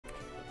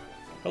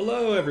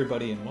Hello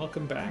everybody and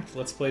welcome back to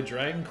Let's Play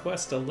Dragon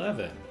Quest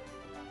XI.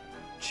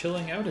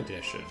 Chilling Out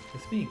Edition.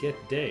 With me, Get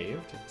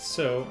Daved.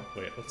 So,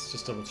 wait, let's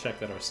just double check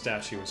that our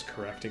statue is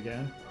correct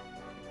again.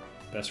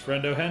 Best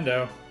friend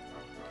Ohendo.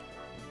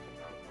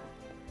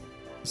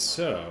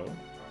 So,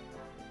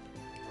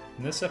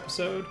 in this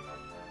episode...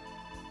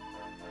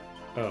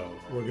 Oh,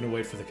 we're gonna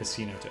wait for the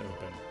casino to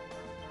open.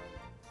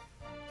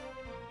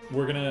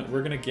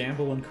 We're gonna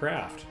gamble and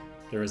craft.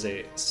 There is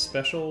a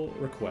special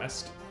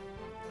request.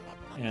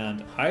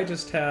 And I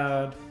just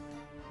had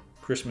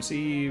Christmas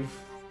Eve,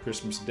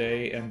 Christmas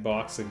Day, and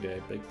Boxing Day.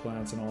 Big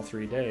plans on all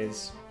 3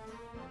 days.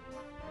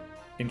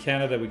 In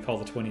Canada, we call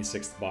the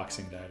 26th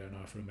Boxing Day. I don't know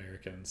if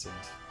Americans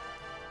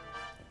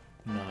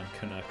and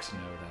non-Canucks know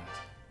that.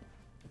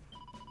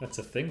 That's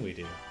a thing we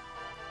do.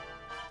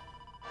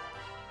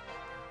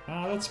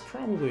 That's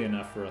probably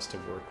enough for us to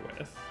work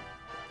with.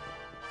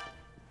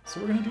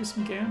 So we're going to do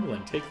some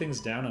gambling, take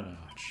things down a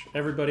notch.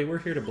 Everybody, we're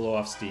here to blow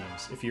off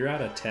steams. If you're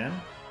at a 10...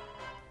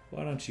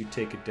 why don't you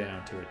take it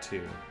down to a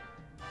 2?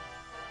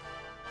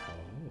 Oh.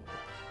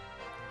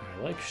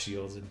 I like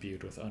shields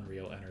imbued with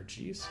unreal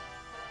energies.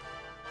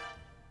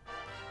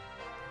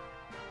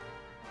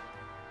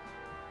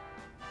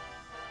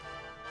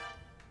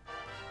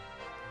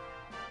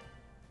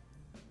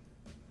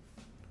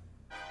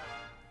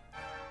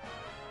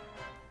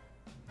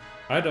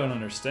 I don't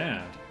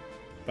understand.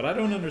 But I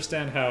don't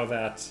understand how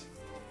that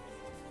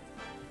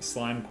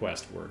slime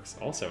quest works.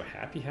 Also,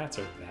 happy hats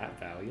are that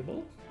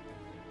valuable?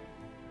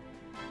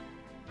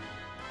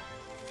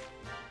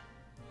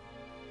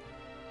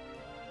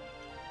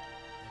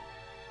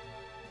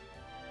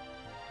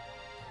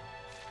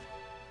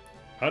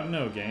 I don't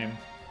know, game.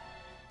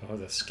 Oh,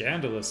 the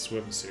scandalous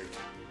swimsuit.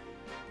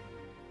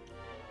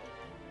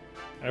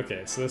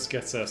 Okay, so this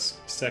gets us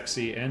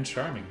sexy and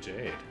charming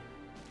Jade.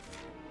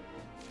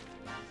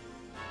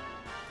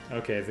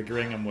 Okay, the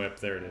Gringham Whip,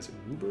 there it is.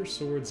 Uber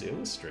Swords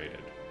Illustrated.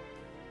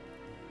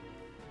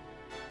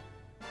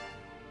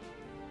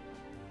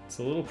 It's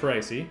a little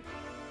pricey.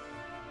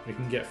 We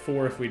can get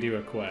 4 if we do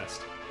a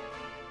quest.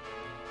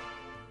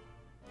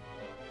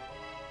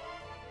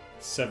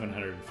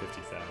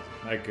 750,000.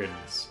 My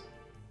goodness.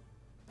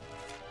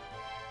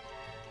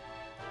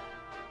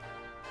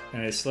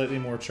 And a slightly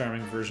more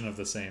charming version of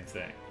the same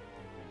thing.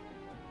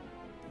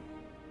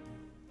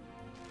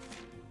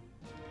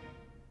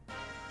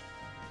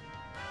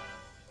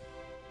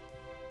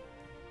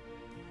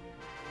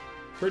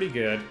 Pretty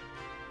good.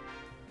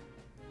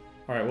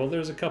 Alright, well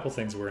there's a couple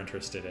things we're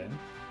interested in.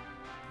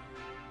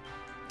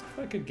 If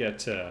I could get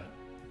to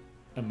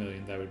 1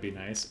 million, that would be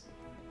nice.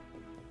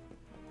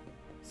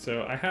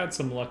 So I had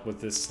some luck with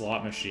this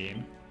slot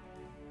machine.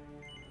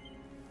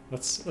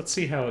 Let's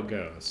see how it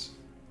goes.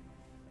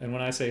 And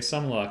when I say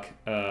some luck,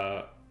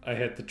 I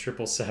hit the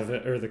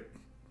 777, or the...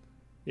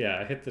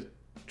 yeah, I hit the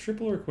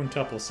triple or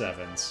quintuple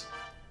sevens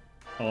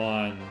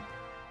on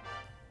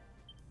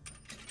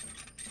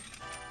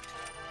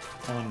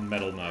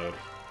metal mode.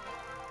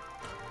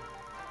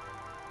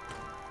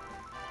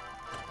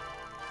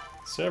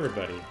 So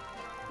everybody,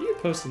 you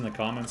post in the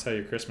comments how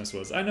your Christmas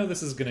was. I know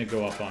this is gonna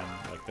go up on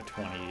like the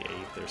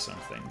 28th or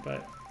something,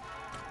 but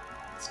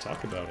let's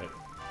talk about it.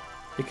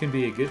 It can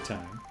be a good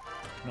time.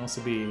 It can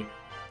also be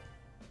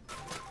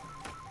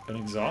an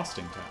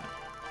exhausting time.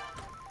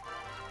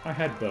 I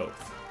had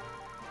both.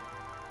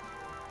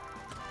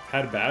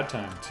 Had a bad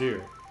time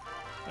too.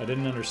 I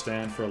didn't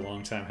understand for a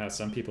long time how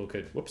some people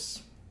could...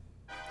 whoops.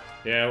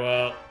 Yeah,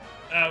 well,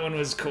 that one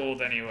was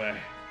cold anyway.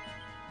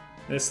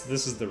 This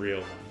is the real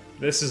one.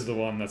 This is the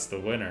one that's the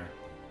winner.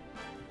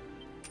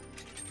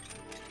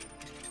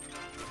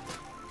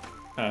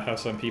 How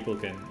some people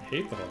can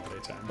hate the holiday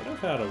time, but I've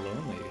had a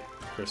lonely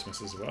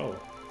Christmas as well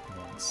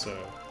once, so...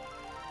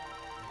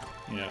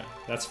 yeah,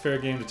 that's fair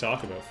game to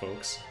talk about,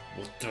 folks.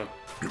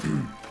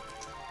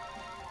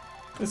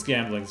 This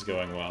gambling's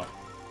going well.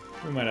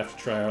 We might have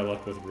to try our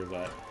luck with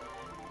roulette.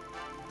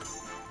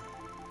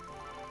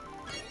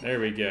 There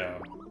we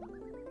go.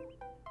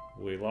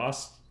 We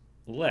lost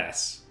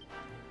less.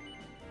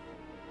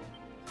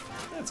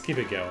 Let's keep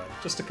it going.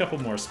 Just a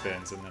couple more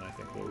spins, and then I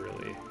think we'll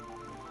really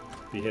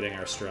be hitting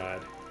our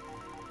stride.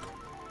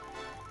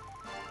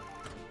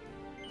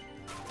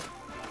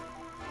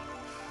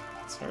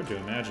 It's hard to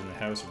imagine the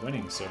house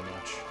winning so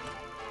much.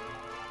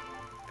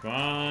 Come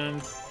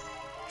on.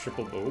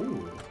 Triple...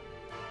 ooh.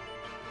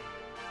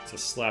 It's a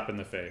slap in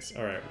the face.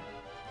 Alright.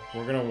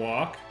 We're gonna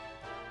walk.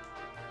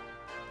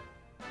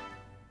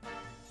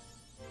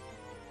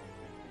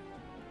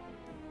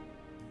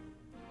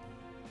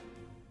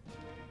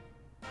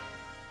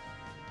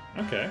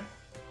 Okay.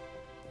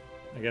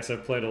 I guess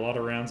I've played a lot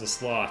of rounds of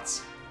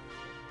slots.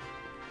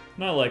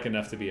 Not like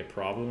enough to be a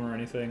problem or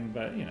anything,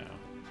 but you know.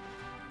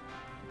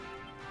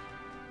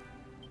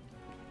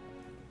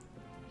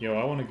 Yo,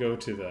 I want to go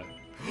to the...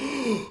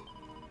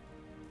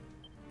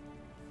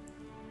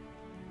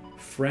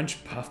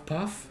 French Puff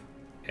Puff?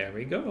 Here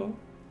we go.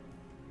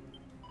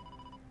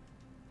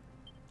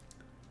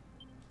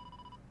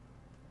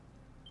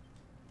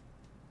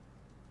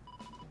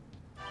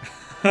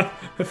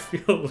 I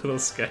feel a little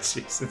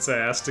sketchy since I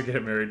asked to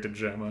get married to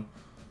Gemma.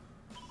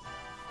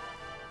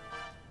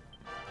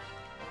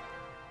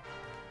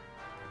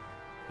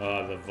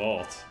 Ah, the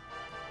vault.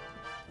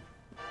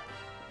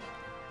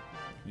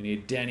 We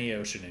need Danny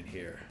Ocean in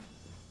here.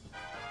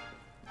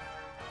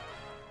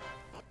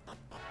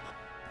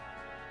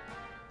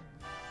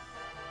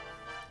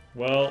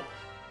 Well,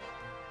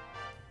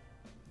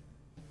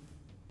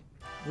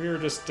 we were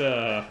just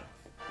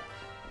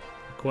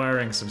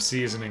acquiring some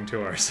seasoning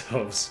to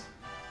ourselves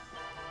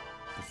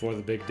before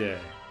the big day.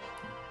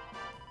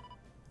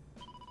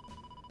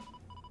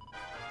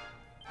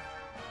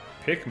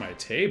 Pick my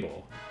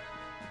table?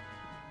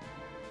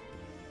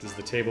 Does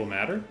the table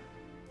matter?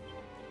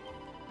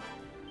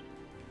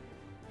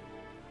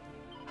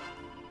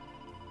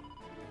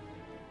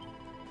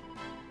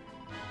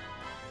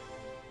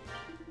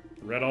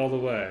 Red all the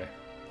way.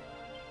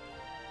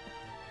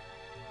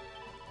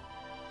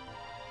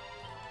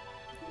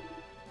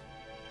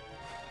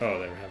 Oh,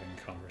 they were having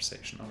a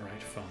conversation.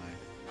 Alright, fine.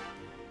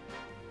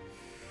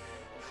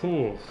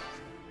 Whew.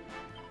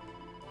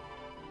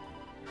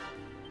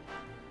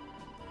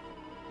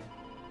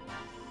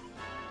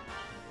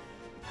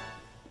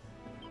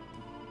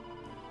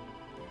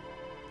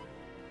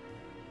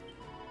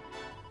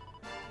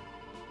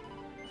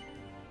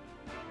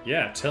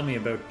 Yeah, tell me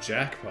about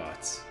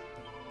jackpots.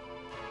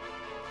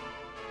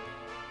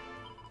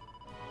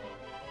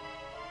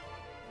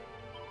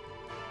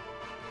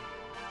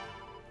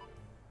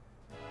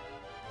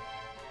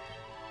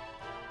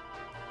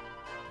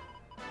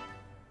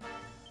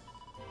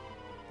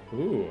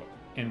 Ooh,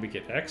 and we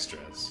get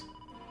extras.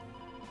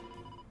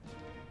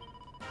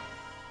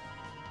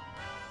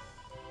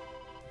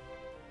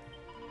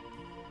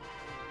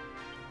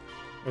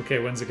 Okay,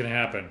 when's it gonna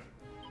happen?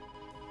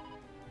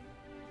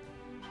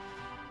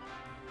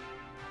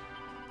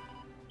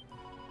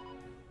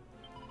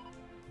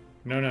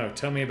 No,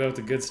 tell me about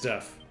the good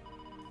stuff.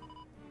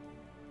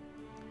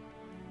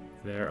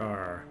 There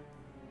are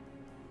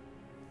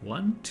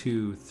 1,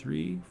 2,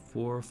 3,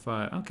 4,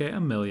 5. Okay,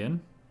 1,000,000.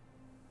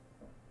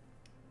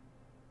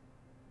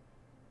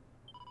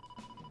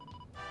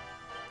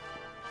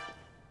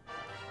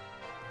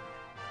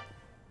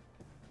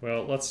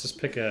 Well, let's just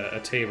pick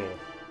a table.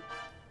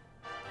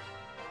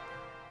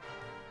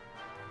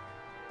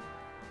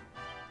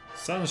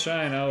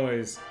 Sunshine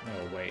always...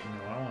 Oh, wait,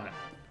 no,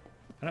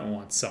 I don't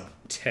want some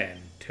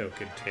 10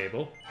 token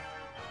table.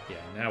 Yeah,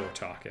 now we're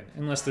talking.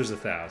 Unless there's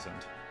 1,000.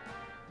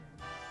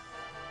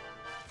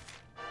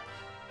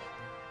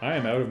 I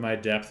am out of my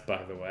depth,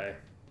 by the way.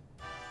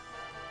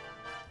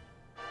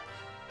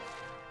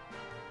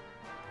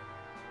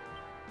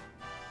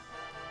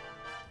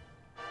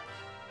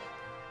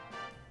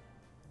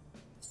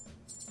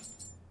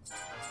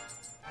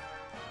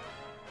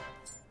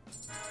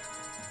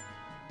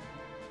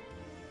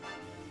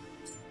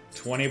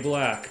 $20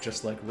 black,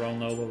 just like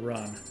Run Lola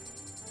Run.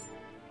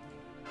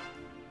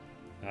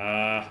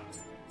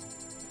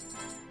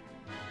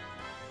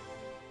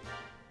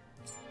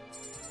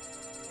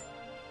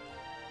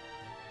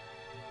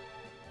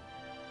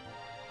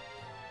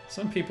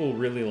 Some people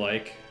really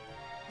like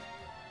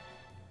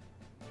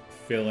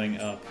filling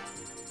up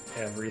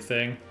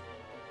everything.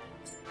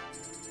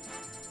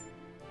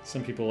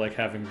 Some people like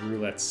having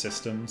roulette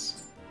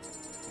systems.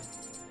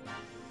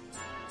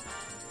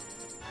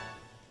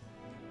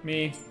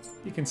 Me,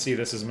 you can see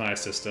this is my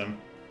system.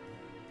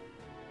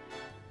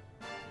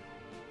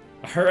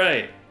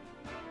 Alright.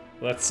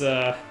 Let's,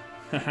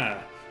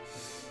 let's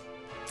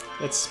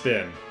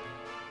spin.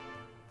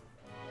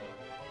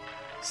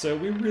 So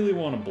we really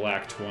want a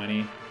black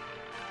 20.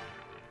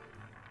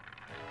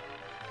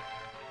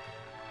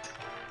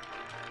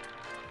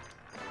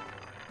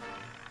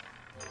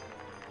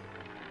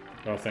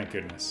 Oh, thank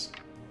goodness.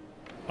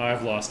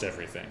 I've lost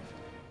everything.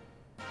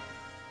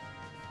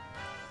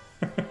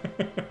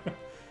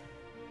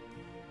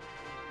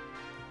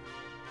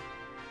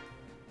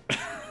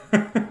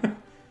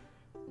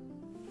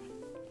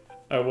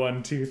 I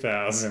won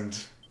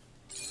 2,000.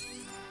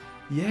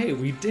 Yay,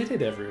 we did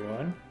it,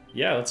 everyone.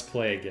 Yeah, let's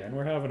play again.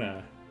 We're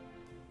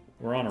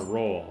on a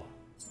roll.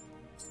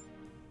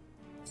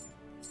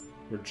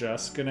 We're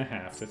just gonna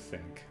have to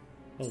think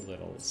a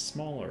little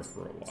smaller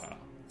for a while.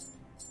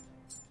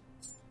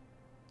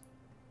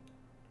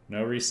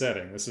 No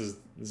resetting. This is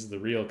the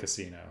real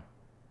casino.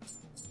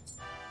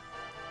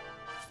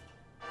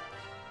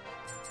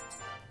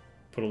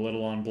 Put a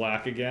little on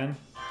black again.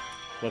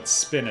 Let's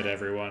spin it,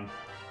 everyone.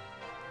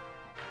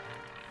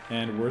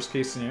 And worst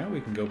case scenario,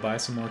 we can go buy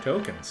some more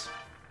tokens.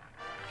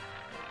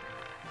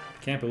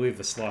 Can't believe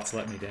the slots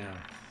let me down.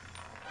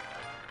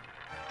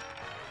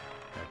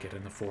 I'll get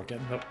in the 4, get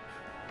in the...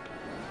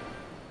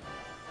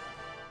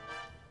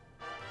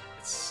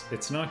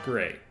 It's not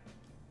great.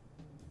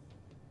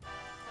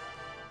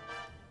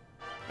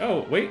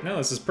 Oh, wait, no,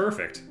 this is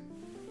perfect.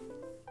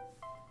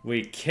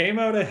 We came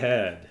out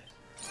ahead.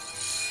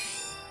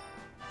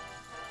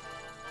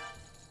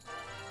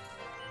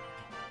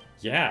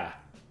 Yeah.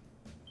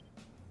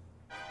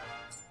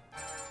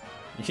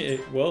 Yeah,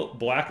 well,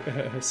 black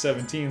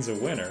 17's a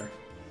winner.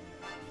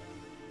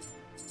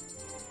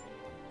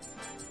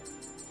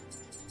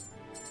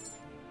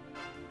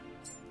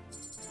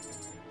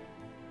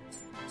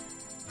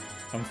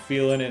 I'm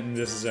feeling it in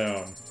this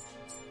zone.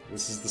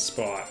 This is the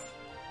spot.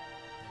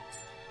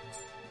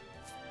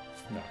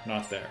 No,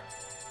 not there.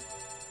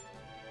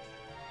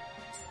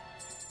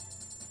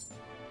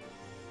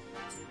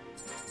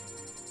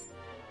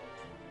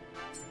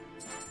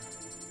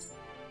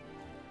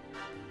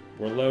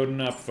 We're loading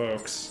up,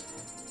 folks.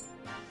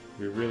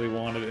 We really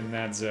want it in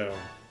that zone.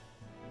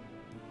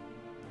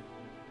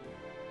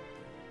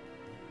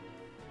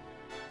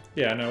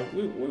 Yeah, no,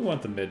 we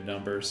want the mid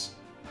numbers.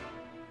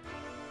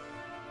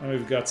 And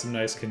we've got some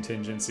nice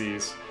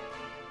contingencies.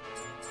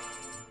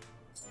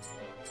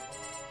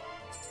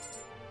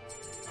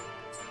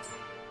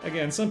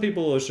 Again, some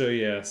people will show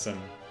you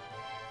some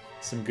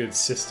good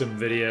system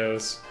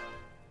videos.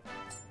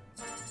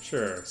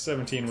 Sure,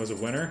 17 was a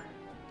winner.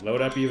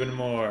 Load up even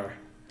more.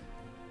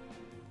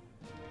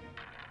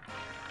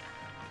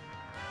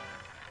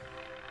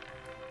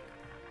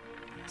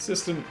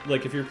 System,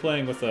 like if you're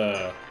playing with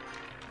a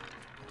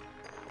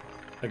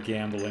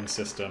gambling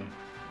system.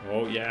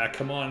 Oh yeah,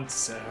 come on.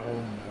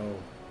 Oh no.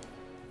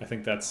 I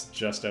think that's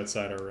just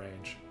outside our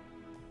range.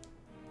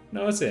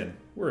 No, it's in.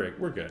 We're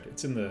good.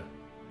 It's in the...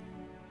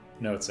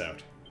 No, it's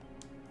out.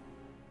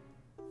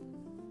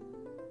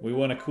 We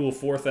won a cool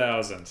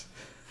 4,000.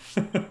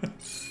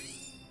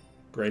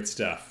 Great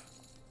stuff.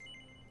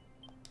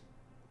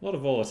 A lot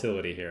of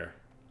volatility here.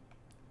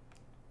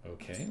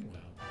 Okay,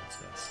 well, what's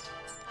this?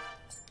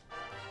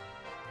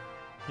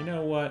 You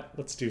know what?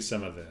 Let's do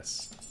some of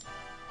this.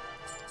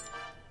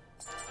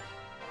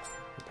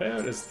 The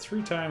payout is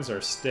 3 times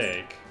our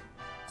stake.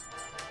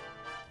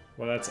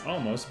 Well, that's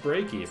almost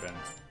break even.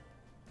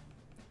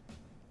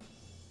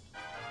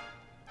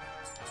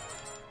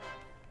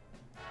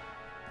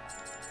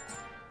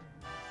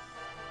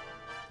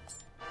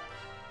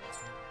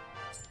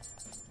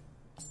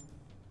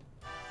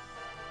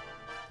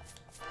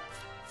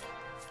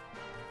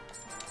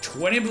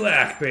 $20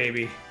 black,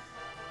 baby.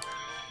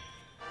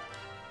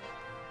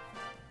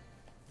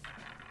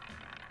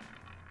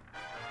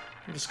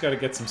 We just gotta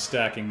get some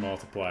stacking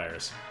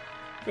multipliers.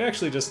 We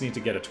actually just need to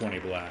get a 20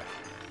 black.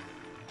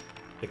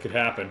 It could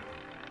happen.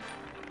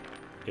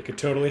 It could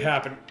totally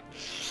happen.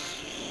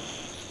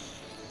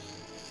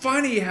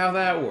 Funny how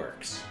that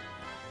works.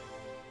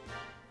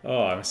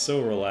 Oh, I'm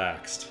so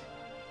relaxed.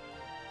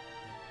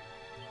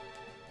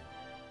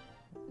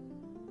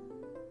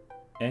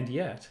 And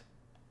yet...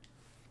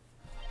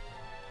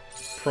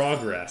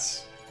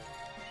 Progress.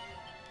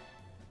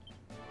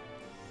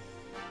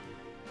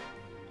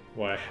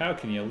 Why, how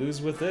can you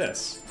lose with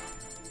this?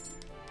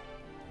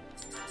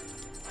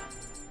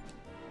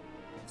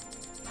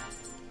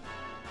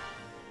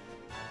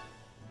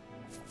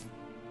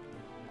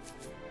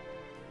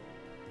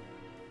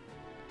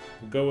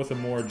 We'll go with a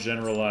more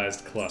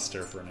generalized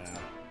cluster for now.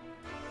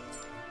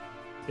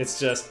 It's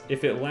just,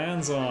 if it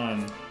lands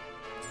on...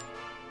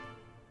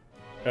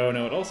 Oh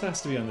no, it also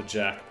has to be on the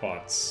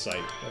jackpot site,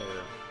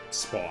 or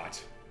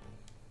spot.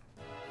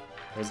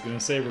 I was gonna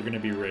say we're gonna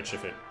be rich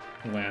if it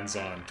lands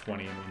on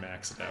 20 and we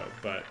max it out,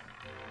 but...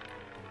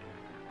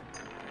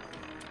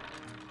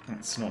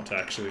 It's not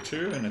actually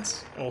true, and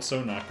it's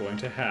also not going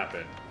to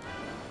happen.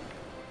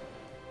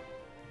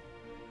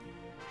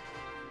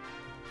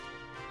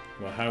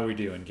 Well, how are we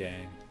doing,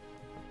 gang?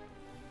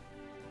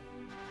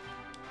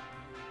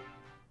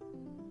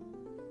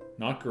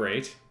 Not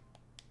great.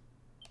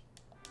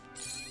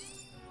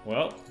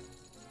 Well,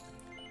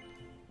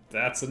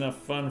 that's enough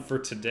fun for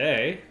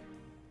today.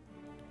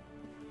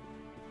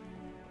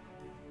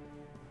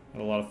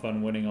 Had a lot of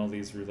fun winning all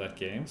these roulette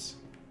games.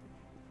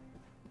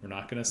 We're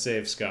not going to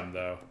save scum,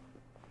 though.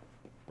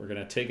 We're going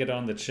to take it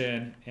on the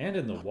chin and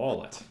in the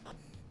wallet,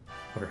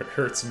 where it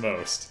hurts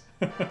most.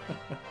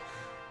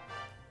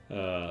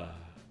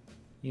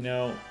 You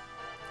know,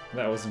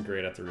 that wasn't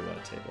great at the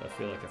roulette table. I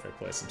feel like if I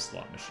play some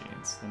slot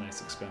machines, the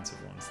nice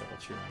expensive ones, that'll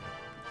cheer me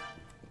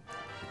up.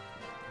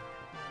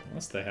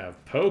 Unless they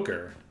have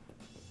poker.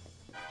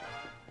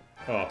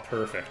 Oh,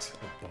 perfect.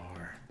 A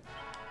bar.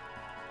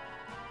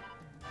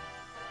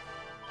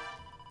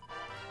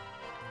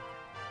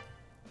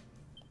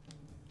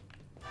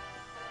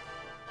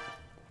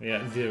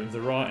 Yeah,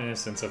 the raw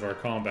innocence of our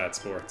combat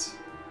sports.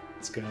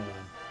 It's gone.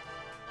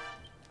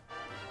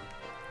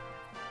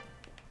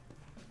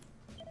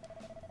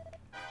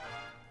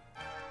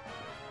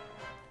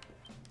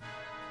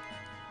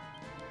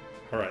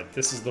 Alright,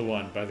 this is the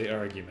one by the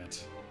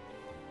argument.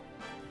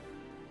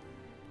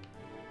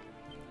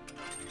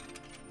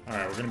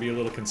 Alright, we're gonna be a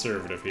little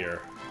conservative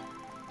here.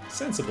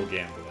 Sensible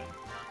gambling.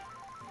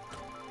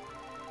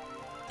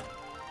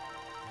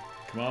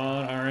 Come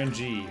on,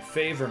 RNG,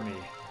 favor me.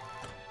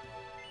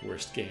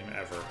 Worst game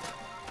ever.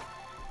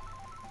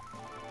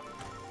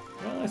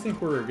 Well, I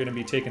think we're gonna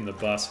be taking the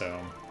bus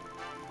home.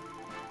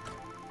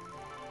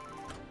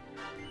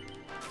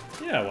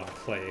 Yeah, I want to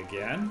play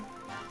again.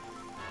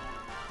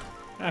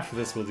 After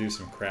this, we'll do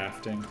some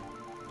crafting.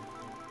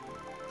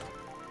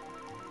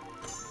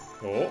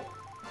 Oh.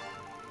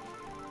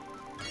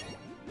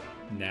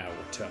 Now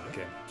we're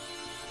talking.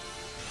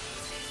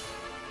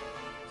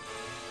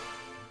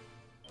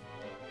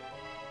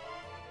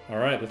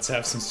 Alright, let's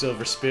have some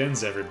silver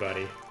spins,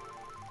 everybody.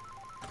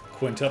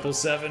 Quintuple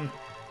 7.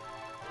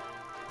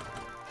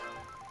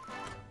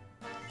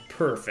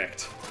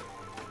 Perfect.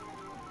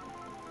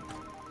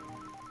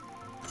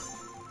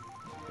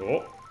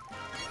 Oh.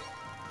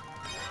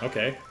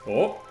 Okay.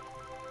 Oh.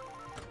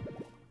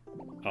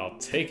 I'll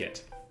take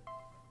it.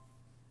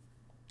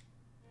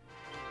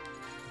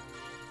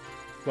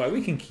 Why,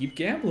 we can keep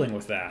gambling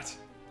with that.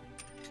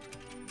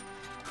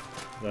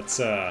 Let's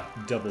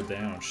double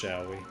down,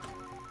 shall we?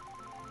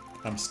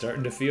 I'm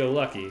starting to feel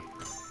lucky.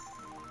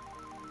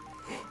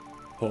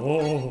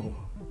 Oh.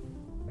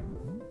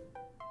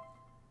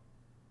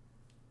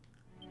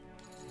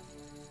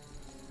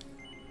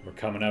 We're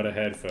coming out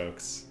ahead,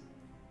 folks.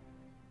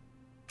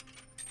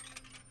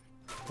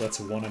 Let's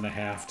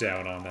 1.5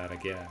 down on that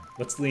again.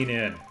 Let's lean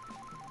in.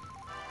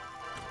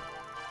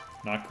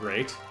 Not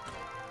great.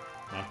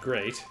 Not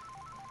great.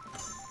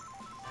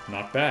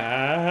 Not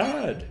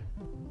bad.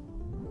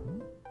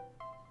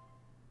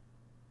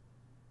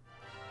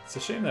 It's a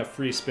shame that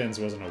free spins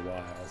wasn't a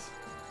wild.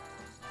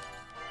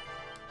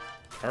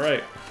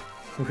 Alright.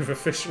 We've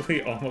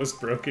officially almost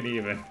broken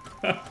even.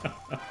 But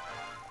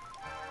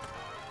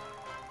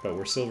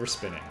we're silver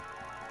spinning.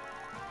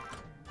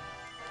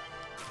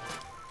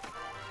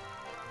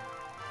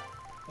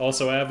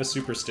 Also, I have a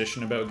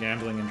superstition about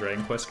gambling in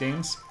Dragon Quest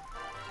games.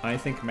 I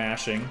think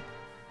mashing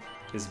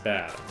is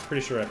bad. I'm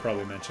pretty sure I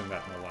probably mentioned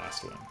that in the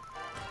last one.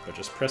 But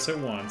just press it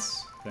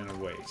once, then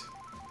wait.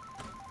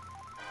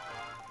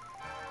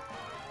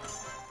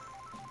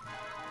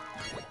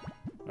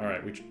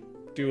 Alright, we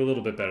do a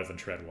little bit better than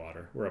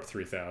Treadwater. We're up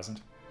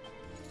 3,000.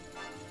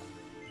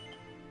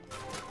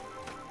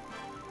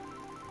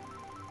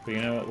 But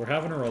you know what? We're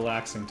having a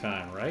relaxing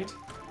time, right?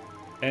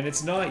 And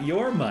it's not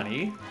your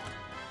money,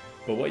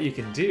 but what you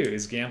can do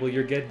is gamble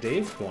your Get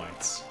Dave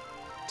points.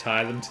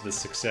 Tie them to the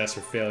success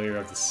or failure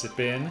of the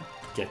spin,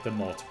 get the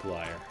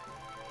multiplier.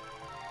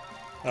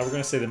 We're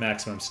going to say the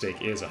maximum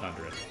stake is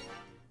 100,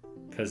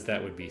 because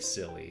that would be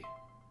silly.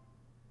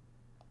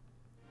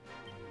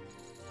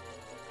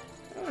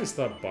 I always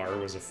thought bar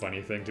was a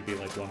funny thing to be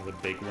like one of the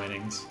big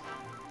winnings.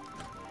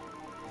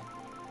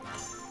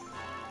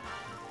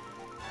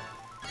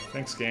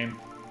 Thanks, game.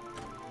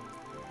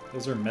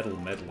 Those are metal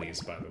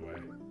medleys, by the way.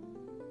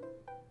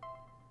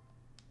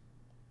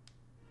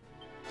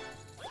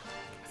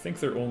 I think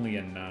they're only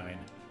a 9.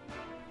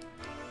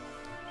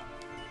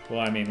 Well,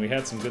 I mean, we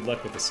had some good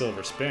luck with the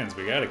silver spins.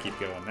 We gotta keep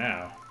going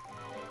now.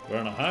 We're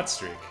on a hot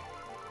streak.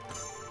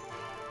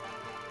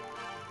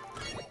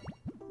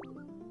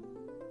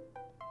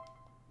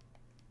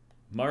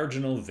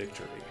 Marginal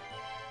victory.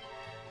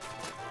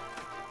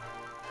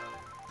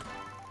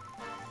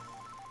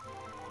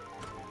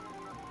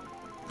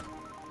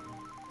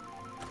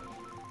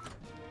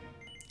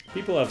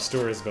 People have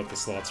stories about the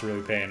slots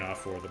really paying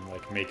off for them,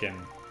 like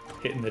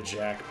hitting the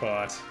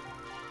jackpot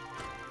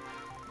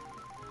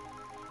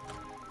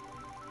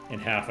in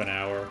half an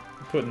hour,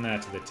 putting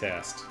that to the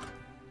test.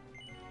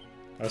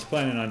 I was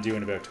planning on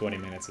doing about 20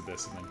 minutes of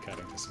this and then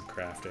cutting to some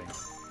crafting.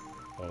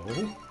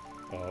 Oh?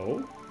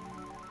 Oh?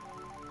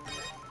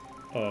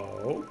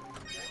 Oh?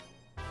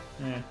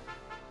 Eh.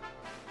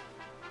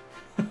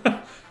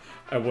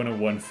 I won a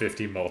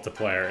 150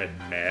 multiplier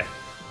and meh.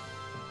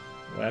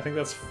 Well, I think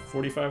that's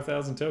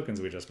 45,000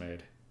 tokens we just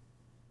made.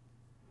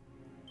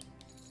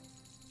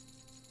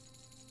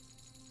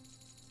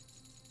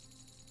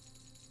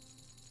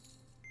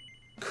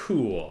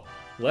 Cool.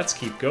 Let's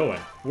keep going.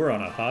 We're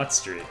on a hot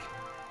streak.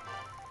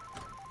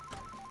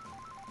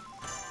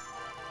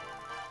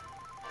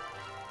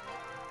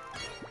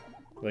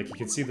 Like, you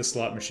can see the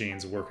slot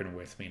machines working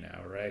with me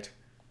now, right?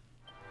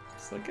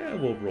 It's like,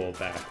 we'll roll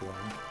back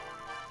one.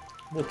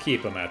 We'll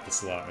keep them at the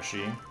slot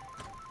machine.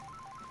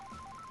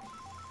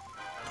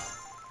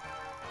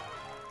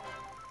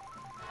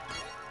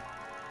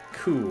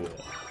 Cool.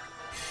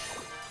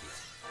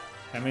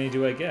 How many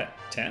do I get?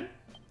 10?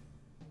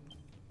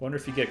 Wonder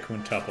if you get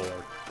quintuple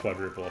or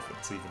quadruple if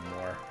it's even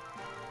more.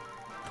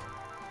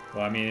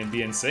 Well, I mean, it'd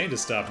be insane to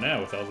stop now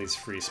with all these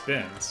free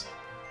spins.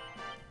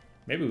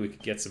 Maybe we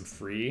could get some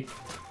free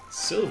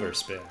silver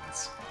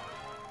spins.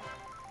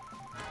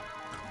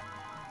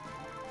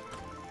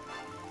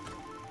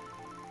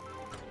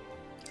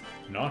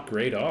 Not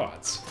great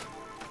odds.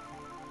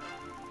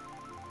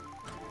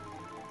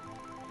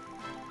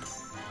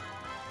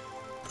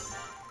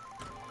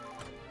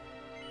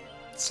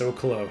 So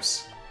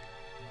close.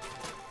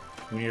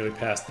 We nearly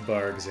passed the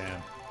bar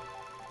exam.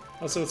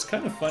 Also, it's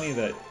kind of funny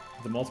that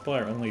the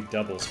multiplier only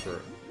doubles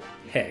for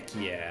heck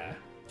yeah.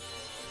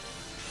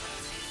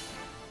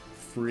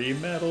 Free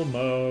metal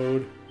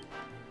mode.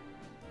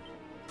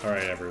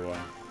 Alright, everyone.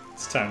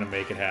 It's time to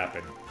make it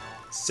happen.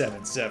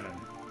 7-7.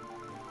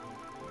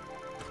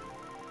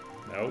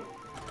 Nope.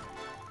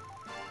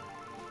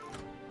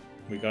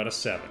 We got a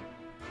 7.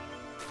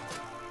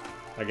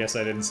 I guess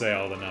I didn't say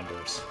all the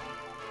numbers.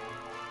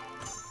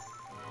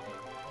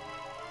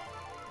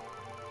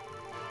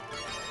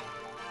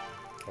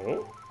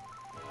 Oh.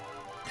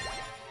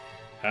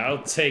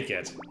 I'll take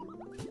it.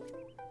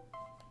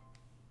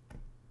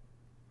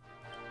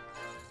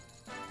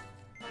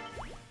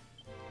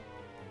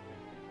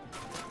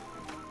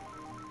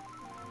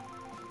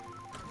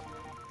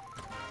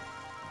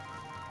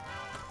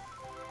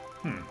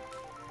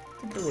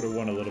 I think I would have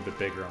won a little bit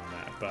bigger on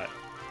that, but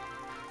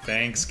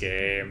thanks,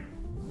 game.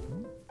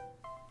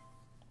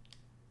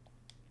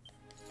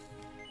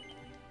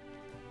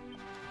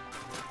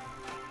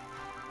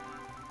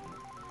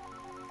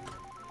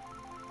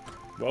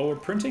 Well, we're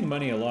printing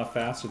money a lot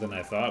faster than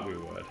I thought we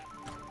would.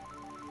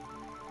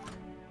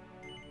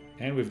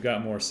 And we've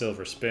got more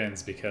silver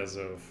spins because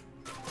of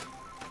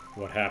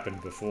what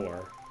happened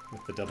before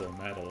with the double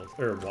medals,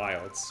 or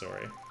wilds,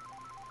 sorry.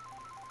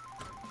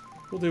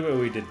 We'll do what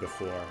we did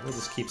before. We'll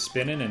just keep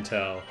spinning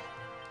until...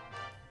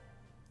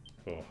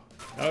 Oh,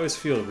 I always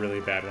feel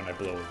really bad when I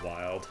blow a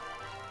wild.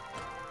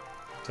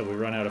 Till we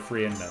run out of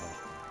free and metal.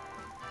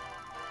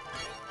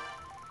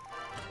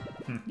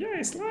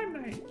 Yay, Slime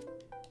Knight!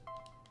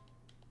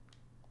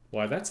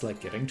 Why, that's like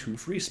getting 2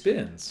 free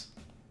spins.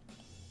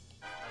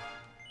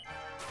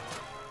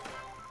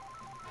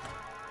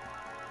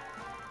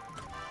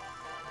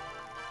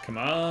 Come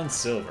on,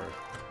 silver.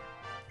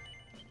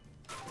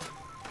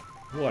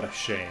 What a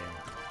shame.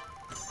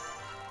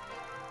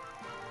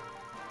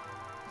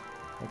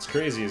 What's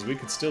crazy is we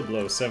could still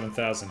blow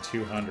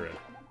 7,200.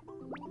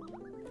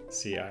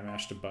 See, I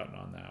mashed a button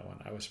on that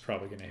one. I was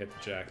probably going to hit the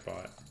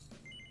jackpot.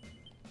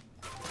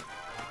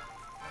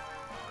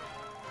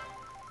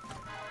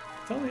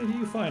 Tell me if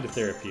you find it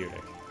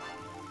therapeutic.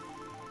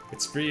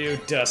 It's for you,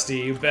 Dusty,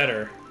 you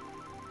better.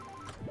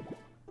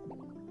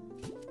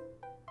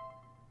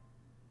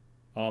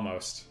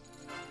 Almost.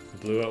 I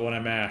blew it when I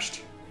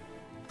mashed.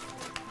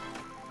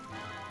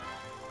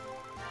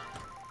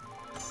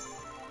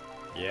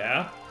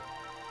 Yeah?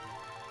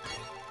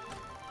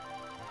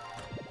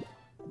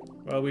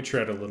 Well, we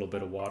tread a little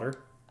bit of water.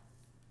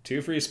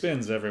 2 free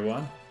spins,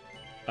 everyone.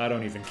 I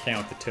don't even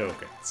count the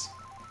tokens.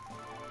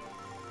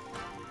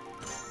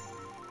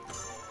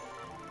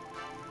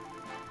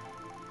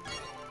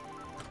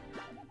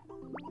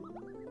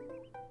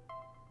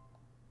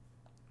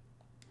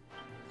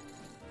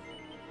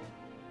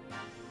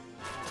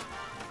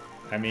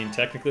 I mean,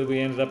 technically we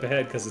ended up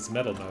ahead because it's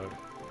metal mode.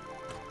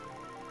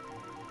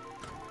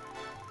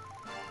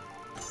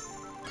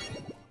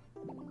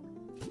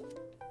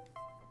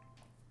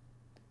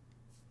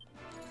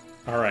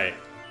 Alright.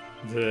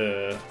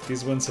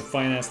 These ones have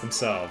financed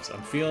themselves.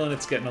 I'm feeling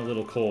it's getting a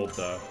little cold,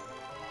 though.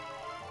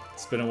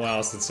 It's been a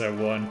while since I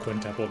won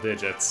quintuple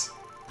digits.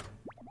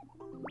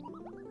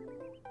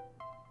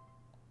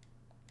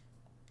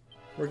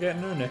 We're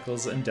getting our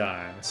nickels and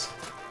dimes.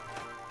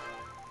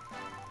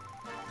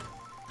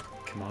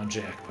 Come on,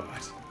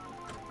 jackpot.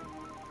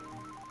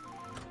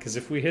 Because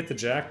if we hit the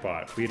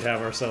jackpot, we'd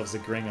have ourselves a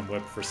Gringham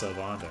Whip for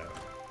Sylvando.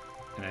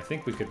 And I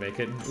think we could make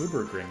it an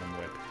Uber Gringham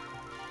Whip.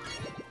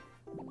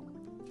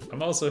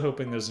 I'm also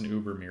hoping there's an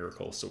Uber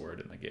Miracle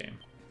Sword in the game.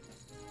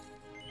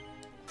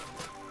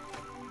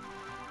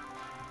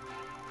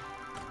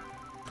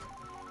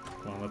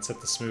 Come on, let's hit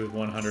the smooth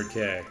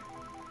 100k.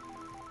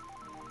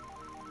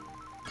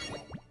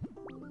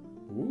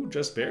 Ooh,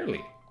 just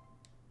barely.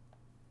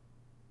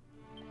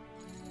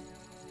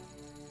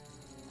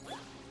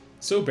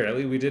 So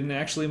barely we didn't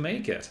actually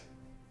make it.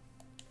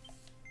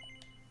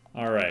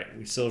 Alright,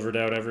 we silvered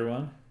out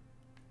everyone.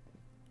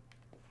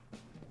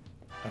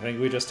 I think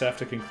we just have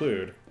to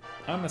conclude.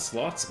 I'm a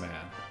slots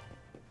man.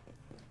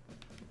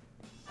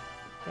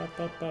 I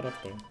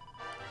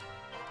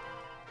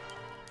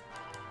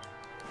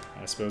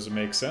suppose it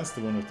makes sense.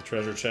 The one with the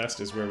treasure chest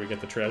is where we get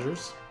the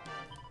treasures.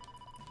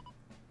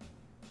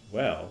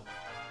 Well.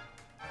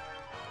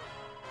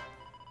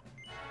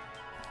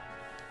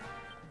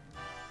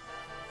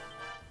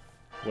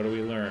 What do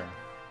we learn?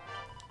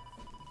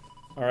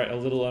 Alright, a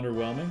little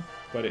underwhelming,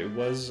 but it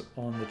was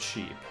on the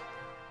cheap.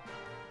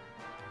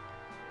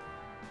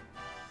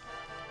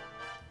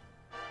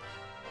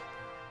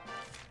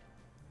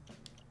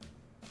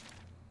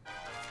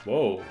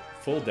 Whoa,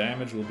 full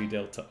damage will be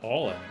dealt to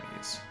all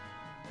enemies.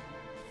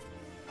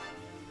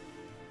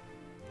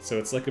 So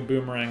it's like a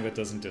boomerang that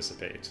doesn't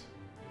dissipate.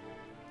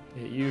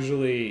 It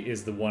usually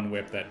is the one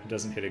whip that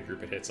doesn't hit a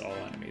group, it hits all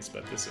enemies,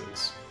 but this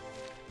is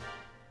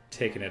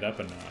taking it up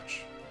a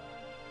notch.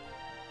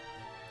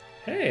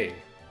 Hey!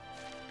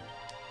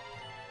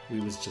 We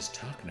was just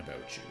talking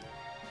about you.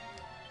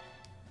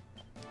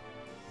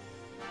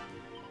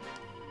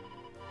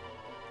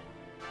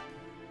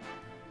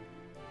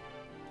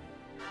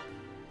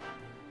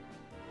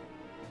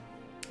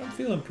 I'm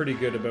feeling pretty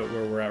good about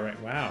where we're at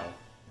right now.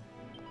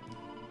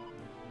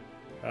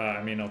 Wow.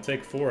 I mean, I'll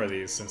take 4 of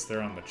these since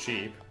they're on the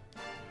cheap.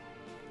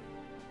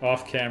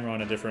 Off camera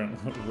on a different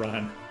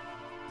run.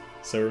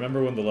 So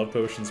remember when the love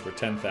potions were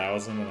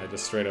 10,000 and I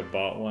just straight up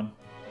bought one?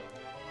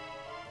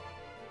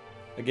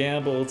 I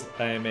gambled,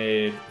 I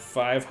made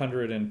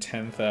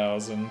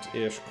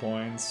 510,000-ish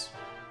coins.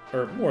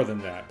 Or more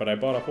than that, but I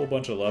bought a whole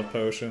bunch of love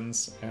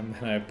potions, and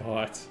then I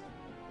bought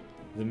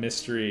the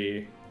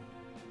mystery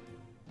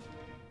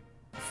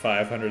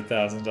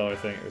 $500,000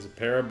 thing. It was a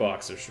pair of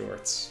boxer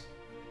shorts.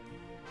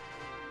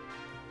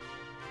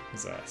 It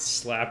was a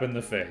slap in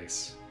the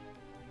face.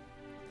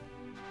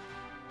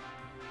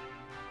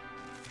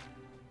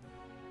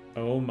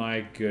 Oh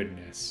my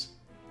goodness.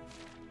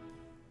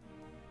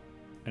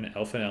 an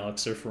elfin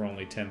elixir for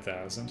only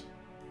 10,000.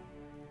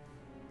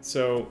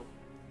 So,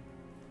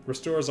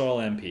 restores all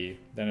MP,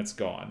 then it's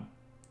gone.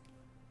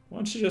 I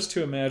want you just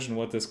to imagine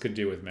what this could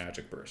do with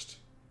Magic Burst.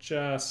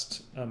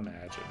 Just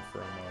imagine for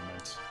a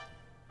moment.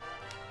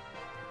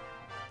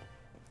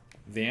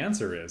 The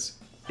answer is,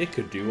 it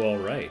could do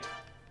alright.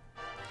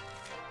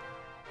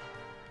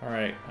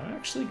 Alright, I'm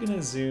actually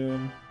gonna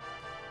zoom.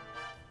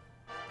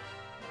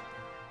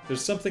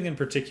 There's something in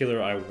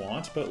particular I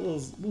want, but we'll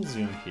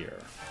zoom here.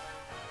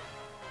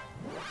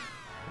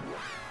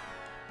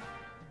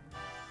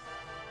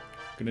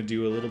 Gonna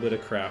do a little bit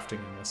of crafting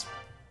in this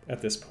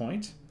at this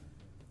point.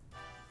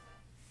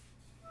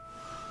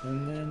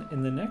 And then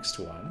in the next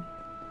one,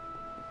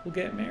 we'll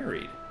get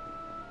married.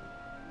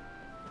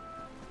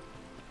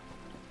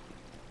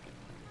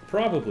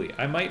 Probably.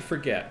 I might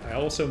forget. I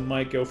also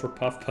might go for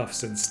Puff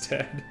Puffs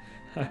instead.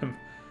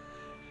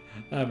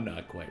 I'm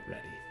not quite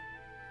ready.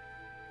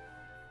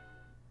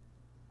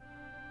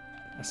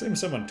 I assume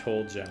someone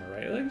told Gemma,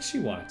 right? Like, she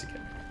wanted to get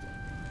married.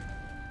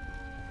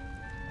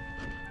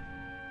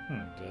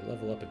 Did I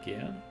level up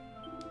again?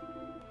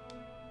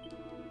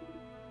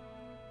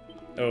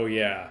 Oh,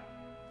 yeah.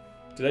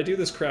 Did I do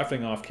this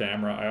crafting off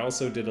camera? I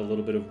also did a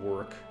little bit of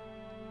work.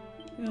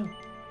 Yeah.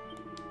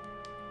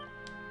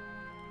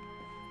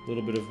 A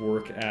little bit of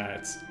work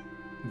at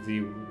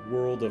the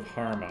World of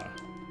Harma.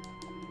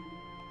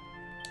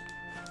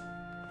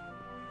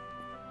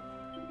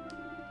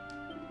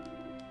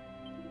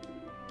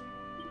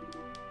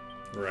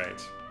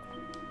 Right.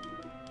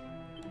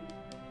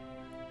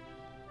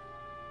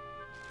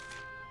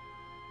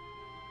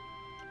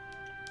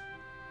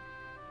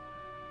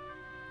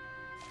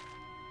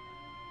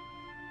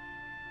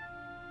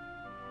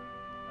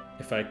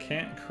 If I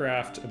can't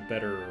craft a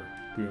better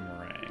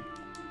boomerang,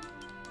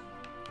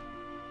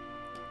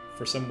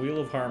 for some Wheel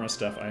of Harma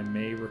stuff, I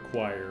may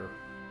require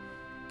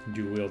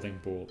dual-wielding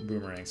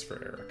boomerangs for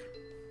Eric.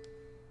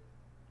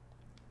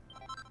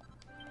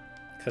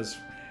 Because,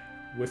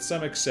 with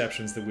some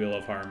exceptions, the Wheel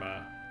of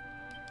Harma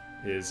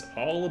is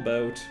all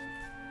about...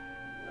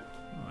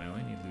 Oh, I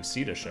only need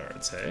Lucida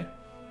shards, hey?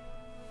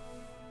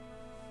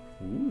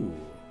 Ooh.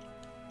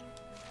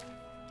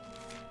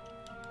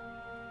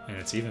 And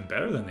it's even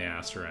better than the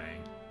Asterang.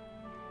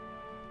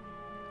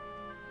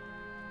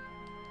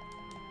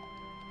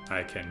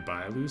 I can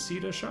buy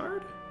Lucida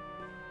shard?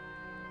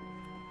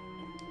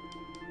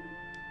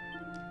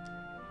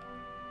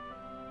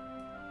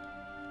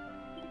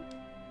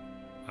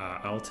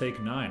 I'll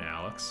take 9,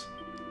 Alex.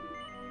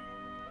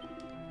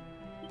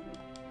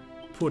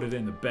 Put it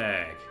in the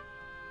bag.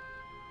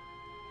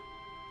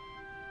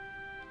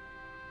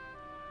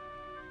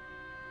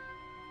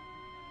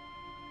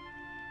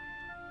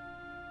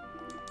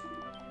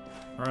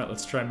 Alright,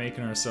 let's try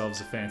making ourselves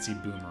a fancy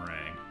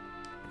boomerang.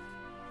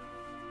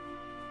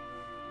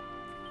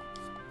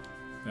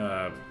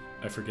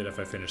 I forget if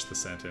I finished the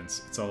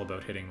sentence. It's all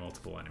about hitting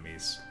multiple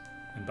enemies.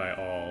 And by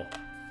all,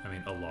 I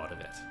mean a lot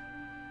of it.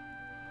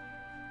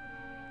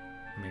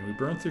 I mean, we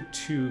burned through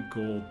 2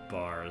 gold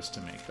bars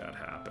to make that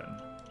happen.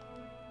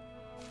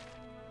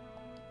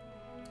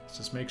 Let's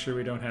just make sure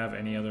we don't have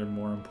any other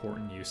more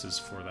important uses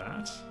for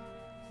that.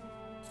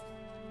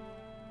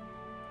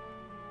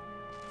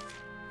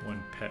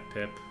 1 pet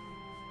pip.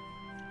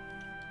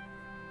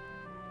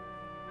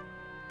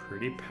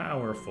 Pretty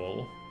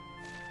powerful.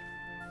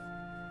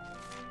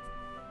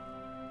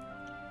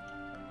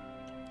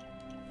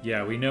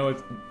 Yeah, we know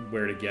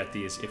where to get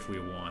these if we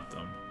want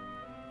them.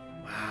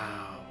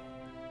 Wow.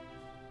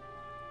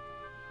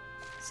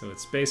 So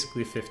it's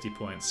basically 50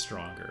 points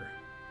stronger.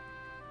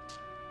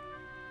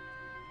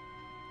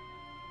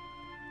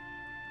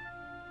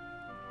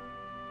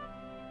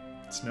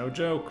 It's no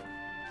joke.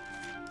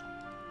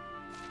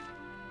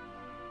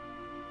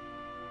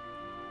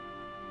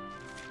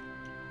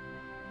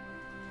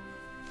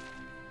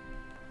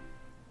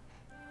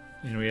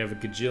 And we have a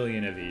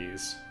gajillion of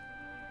these.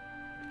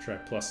 Try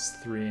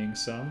plus 3ing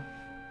some.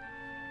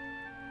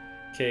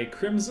 Okay,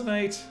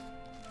 Crimsonite.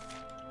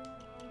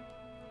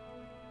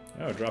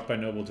 Oh, dropped by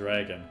Noble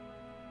Dragon.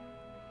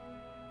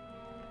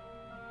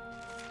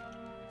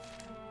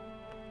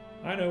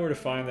 I know where to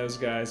find those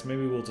guys.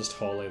 Maybe we'll just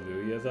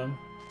Hallelujah them.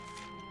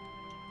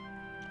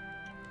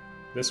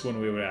 This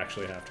one we would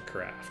actually have to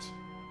craft.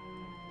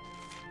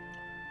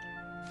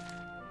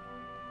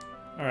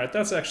 Alright,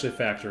 that's actually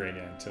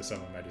factoring into some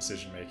of my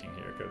decision making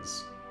here,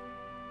 because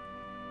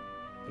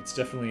it's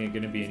definitely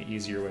going to be an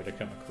easier way to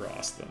come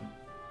across them.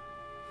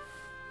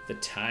 The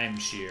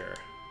timeshare.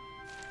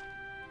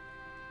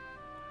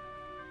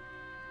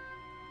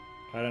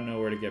 I don't know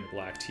where to get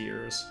black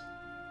tears.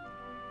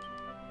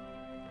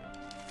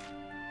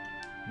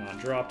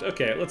 Non-dropped.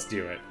 Okay, let's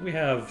do it. We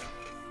have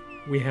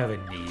a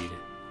need.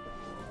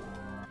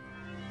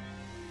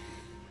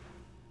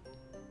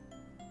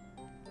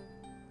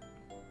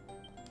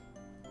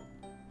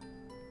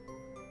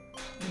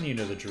 And you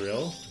know the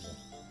drill.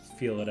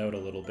 Feel it out a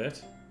little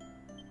bit.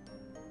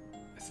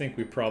 I think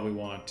we probably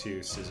want to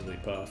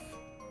Sizzly Puff.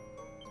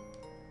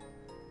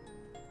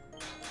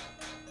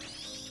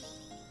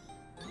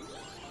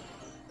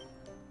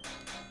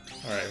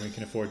 Alright, we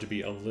can afford to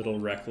be a little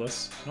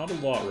reckless. Not a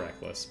lot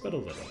reckless, but a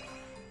little.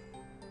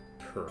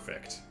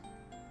 Perfect.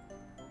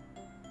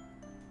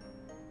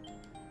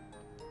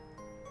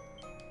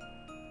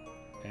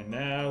 And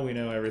now we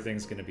know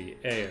everything's gonna be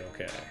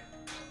A-okay.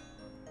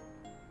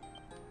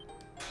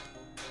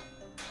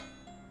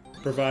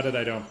 Provided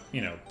I don't,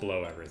 you know,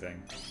 blow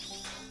everything.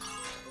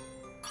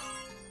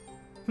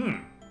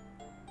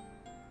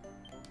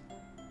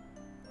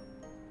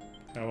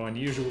 How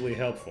unusually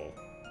helpful.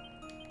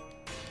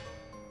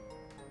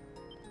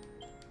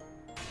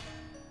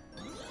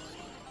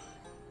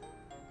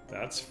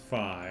 That's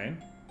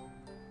fine.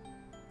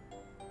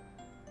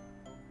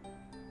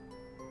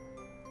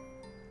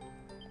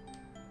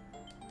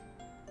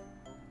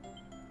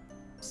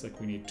 Looks like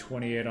we need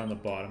 28 on the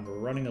bottom. We're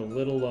running a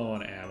little low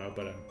on ammo,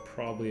 but I'm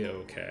probably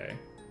okay.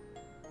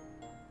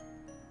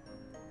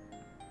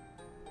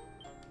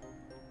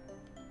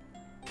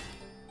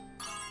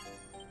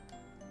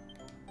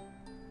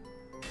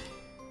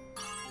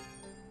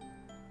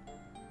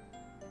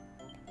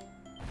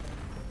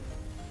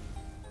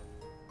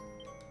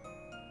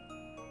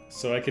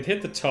 So I could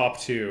hit the top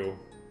two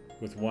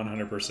with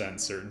 100%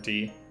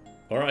 certainty,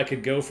 or I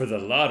could go for the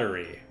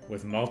lottery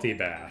with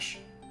multi-bash.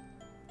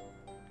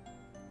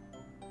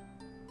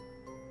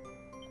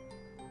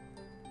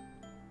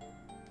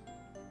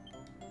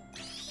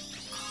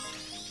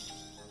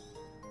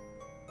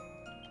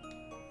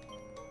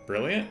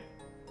 Brilliant.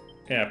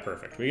 Yeah,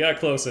 perfect. We got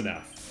close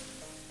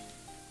enough.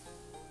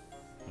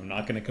 I'm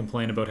not going to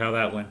complain about how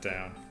that went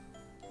down.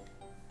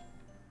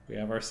 We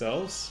have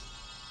ourselves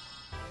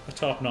a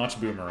top-notch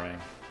boomerang.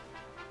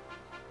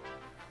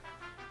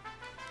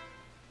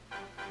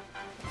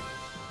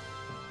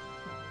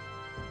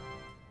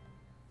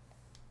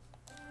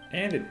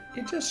 And it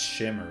just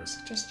shimmers.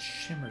 It just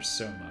shimmers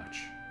so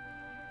much.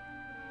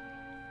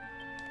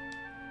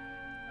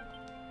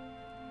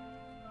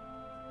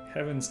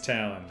 Heaven's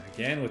Talon,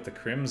 again with the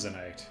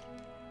Crimsonite.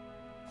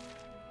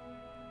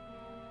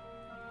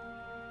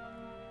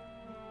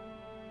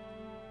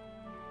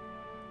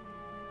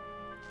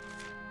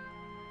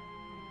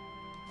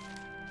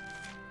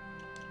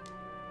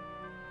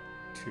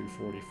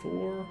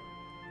 $244.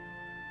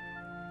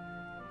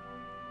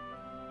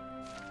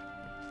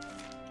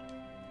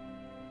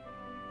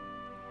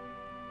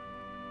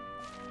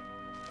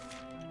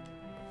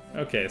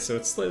 Okay, so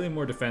it's slightly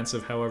more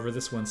defensive, however,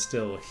 this one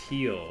still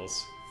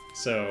heals.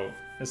 So,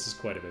 this is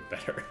quite a bit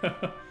better.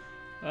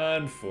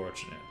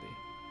 Unfortunately.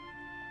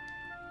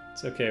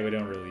 It's okay, we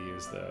don't really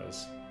use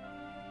those.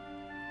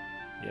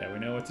 Yeah, we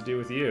know what to do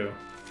with you.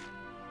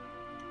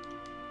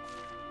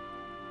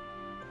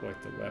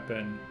 Quite the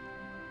weapon.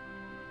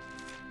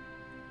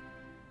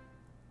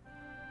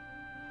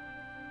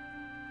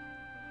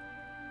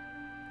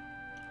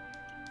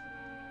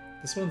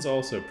 This one's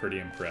also pretty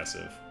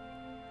impressive.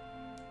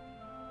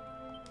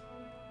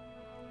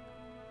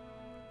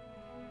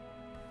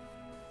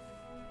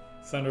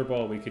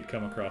 Thunderball we could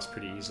come across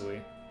pretty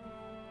easily.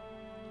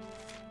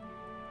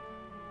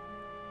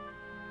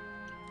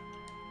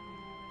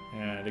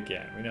 And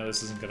again, we know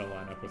this isn't going to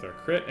line up with our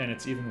crit, and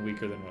it's even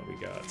weaker than what we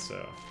got,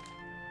 so...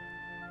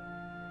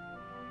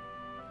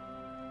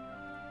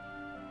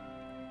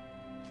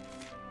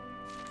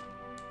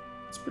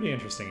 It's pretty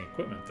interesting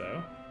equipment,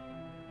 though.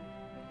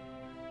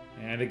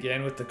 And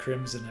again with the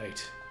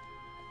Crimsonite.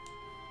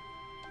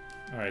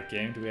 Alright,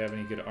 game, do we have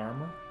any good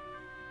armor?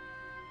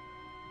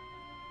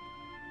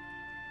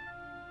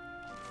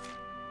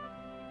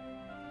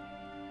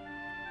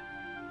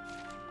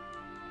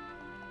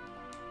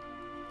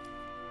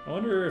 I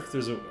wonder if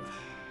there's a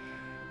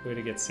way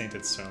to get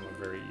Sainted Soma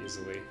very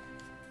easily.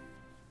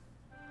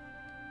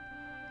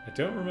 I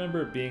don't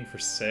remember it being for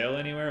sale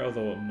anywhere,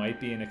 although it might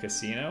be in a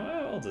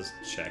casino. I'll just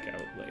check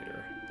out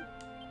later.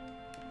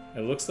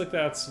 It looks like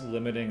that's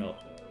limiting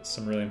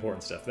some really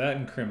important stuff. That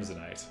and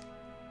Crimsonite.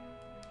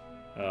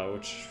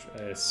 Which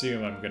I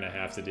assume I'm going to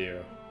have to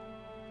do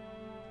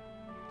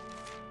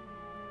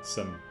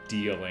some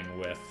dealing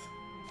with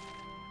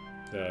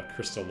the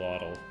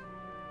Crystallotl.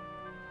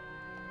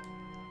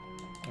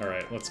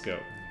 Alright, let's go.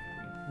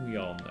 We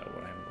all know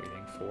what I'm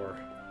waiting for.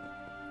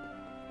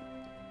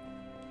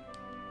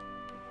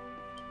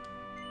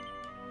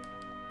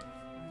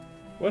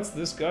 What's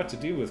this got to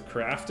do with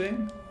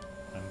crafting?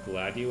 I'm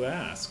glad you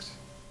asked.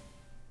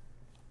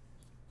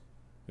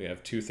 We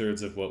have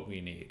 2/3 of what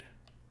we need.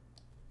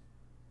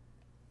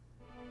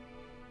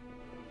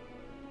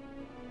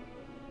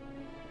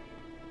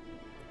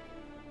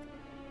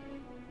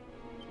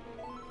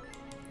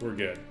 We're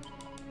good.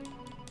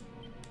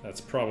 That's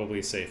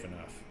probably safe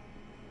enough.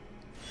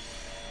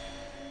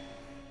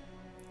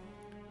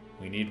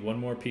 We need one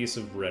more piece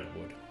of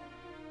redwood.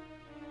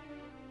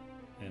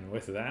 And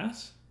with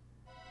that...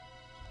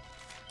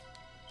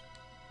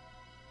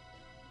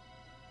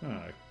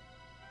 I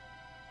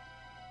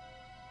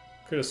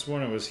could have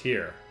sworn it was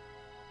here.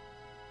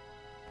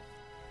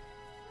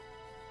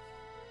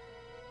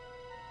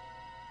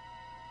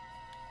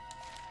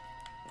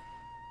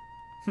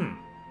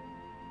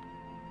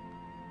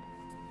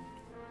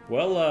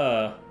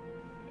 Well,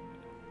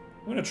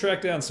 I'm gonna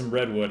track down some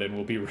redwood and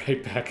we'll be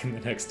right back in the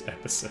next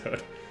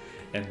episode.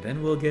 And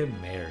then we'll get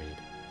married.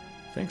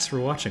 Thanks for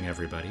watching,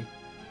 everybody.